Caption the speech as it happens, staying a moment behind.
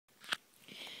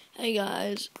Hey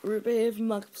guys, Ruby here from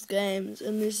BlackAppleZgames,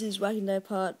 and this is Whacking Day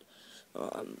part,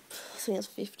 I think it's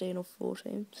 15 or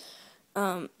 14.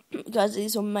 Guys, it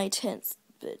is on May 10th,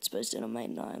 but it's supposed to end on May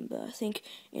 9, but I think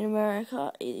in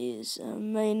America it is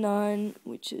May 9,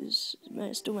 which is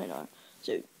still May 9.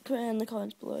 So put it in the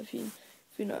comments below if you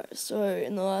know. So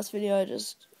in the last video,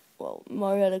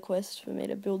 Mo had a quest for me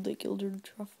to build the gilded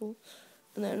truffle,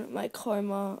 and then make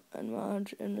Homer and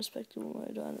Marge and respectable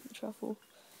Mo down at the truffle.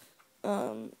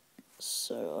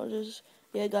 So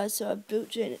guys, so I built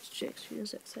Janet's checks for the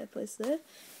safe place there,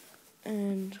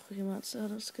 and click him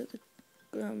outside. Let's get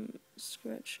the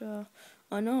scratcher.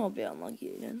 I know I'll be unlucky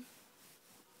again.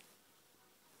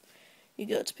 You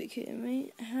got to be kidding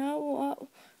me. Why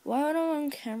when I'm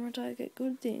on camera do I get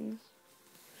good things?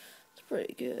 It's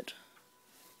pretty good.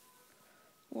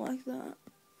 Like that.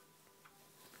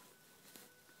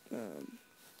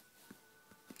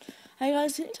 Hey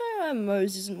guys, can you tell me why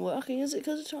Mo's isn't working? Is it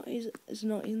because it's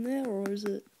not in there, or is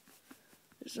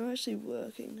it's not actually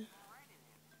working?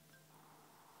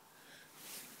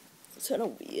 It's kind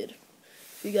of weird.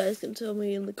 If you guys can tell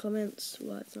me in the comments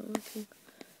why it's not working.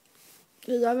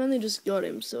 Because I've only just got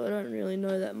him, so I don't really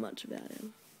know that much about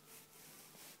him.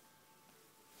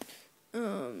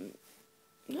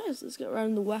 Guys, let's get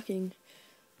around the whacking.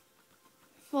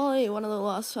 Probably one of the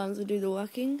last times I do the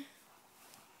whacking.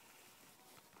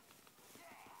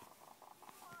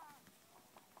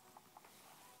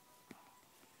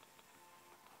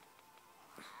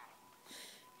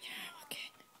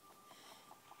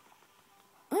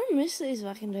 I miss these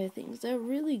Whacking Day things. They're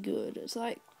really good. It's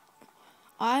like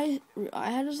I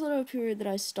had this little period that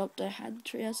I stopped. I had the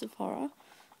Treehouse of Horror,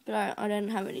 but I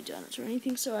didn't have any donuts or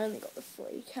anything, so I only got the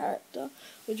free character,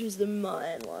 which was the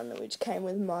Mayan one, which came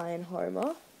with Mayan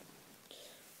Homer,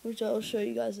 which I'll show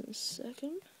you guys in a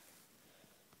second.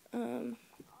 I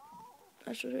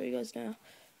shall show you guys now.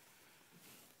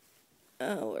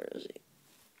 Where is he?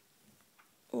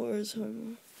 Where is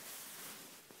Homer?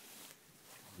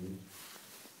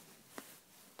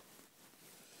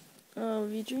 Oh,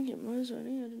 if you drink it, Mo's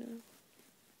only, I don't know.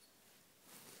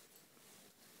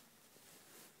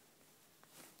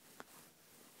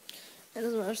 It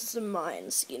doesn't matter, it's just a Mayan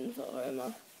skin for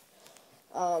Homer.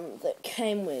 That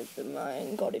came with the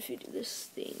Mayan God if you do this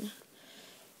thing.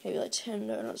 Maybe like 10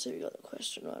 donuts if you got the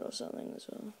question right or something as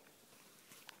well.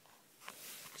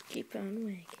 Just keep on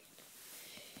waking.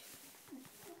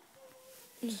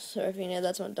 Sorry if you know,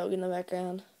 that's my dog in the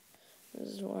background. This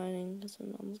is whining because my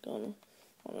mum's gone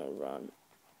on a run.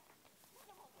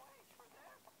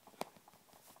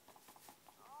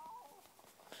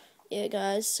 Yeah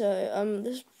guys, so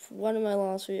this is one of my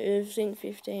last videos. I think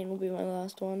 15 will be my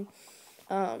last one.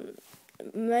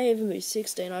 It may even be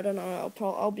 16, I don't know.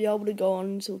 I'll be able to go on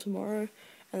until tomorrow,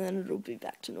 and then it'll be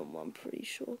back to normal, I'm pretty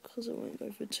sure, because it won't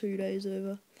go for 2 days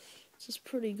over. It's just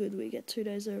pretty good we get 2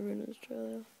 days over in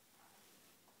Australia.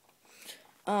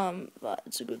 But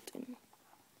it's a good thing.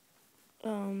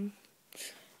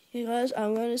 Yeah guys,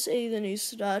 I'm going to see the new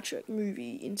Star Trek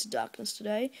movie, Into Darkness,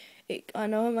 today. I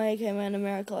know it may have came out in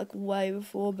America like way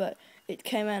before, but it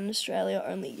came out in Australia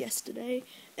only yesterday,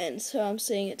 and so I'm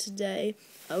seeing it today.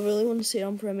 I really want to see it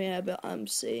on premiere, but I'm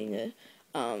seeing it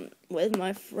with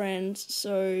my friend,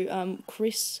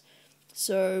 Chris.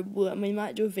 So we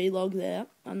might do a vlog there.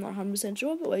 I'm not 100%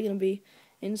 sure, but we're going to be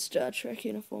in Star Trek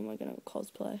uniform. We're going to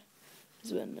cosplay,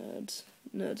 because we're nerds.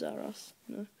 Nerds are us.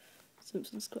 No,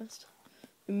 Simpsons quest.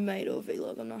 We may do a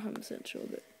vlog, I'm not 100% sure,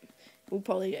 but we'll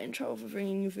probably get in trouble for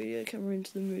bringing a video camera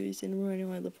into the movies, and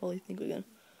anyway, they'll probably think we're going to,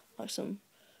 like some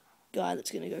guy that's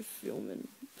going to go film and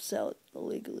sell it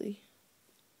illegally.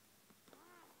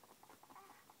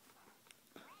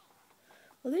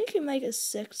 I think you can make a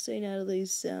sex scene out of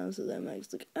these sounds that they make.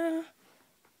 It's like,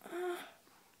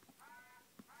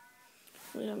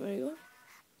 Wait, how many got?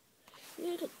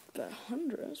 Yeah, I got about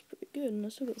 100, that's pretty good, and I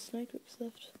still got the snake rips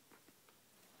left.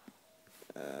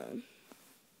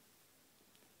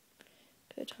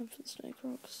 Okay, time for the snake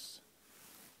rocks.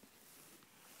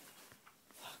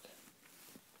 Fuck.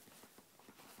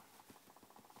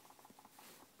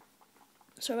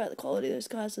 Sorry about the quality, those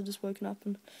guys have just woken up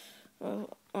and, no,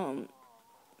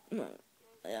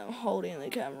 yeah, I'm holding the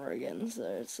camera again,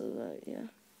 so yeah.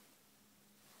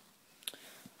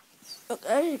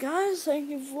 Okay, guys, thank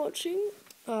you for watching.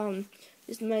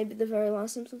 This may be the very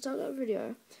last Simpsons Saga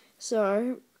video.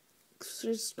 So,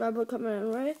 subscribe, comment,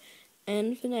 and rate.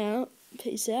 And for now,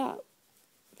 peace out.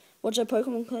 Watch our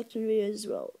Pokemon collection videos as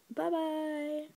well. Bye bye.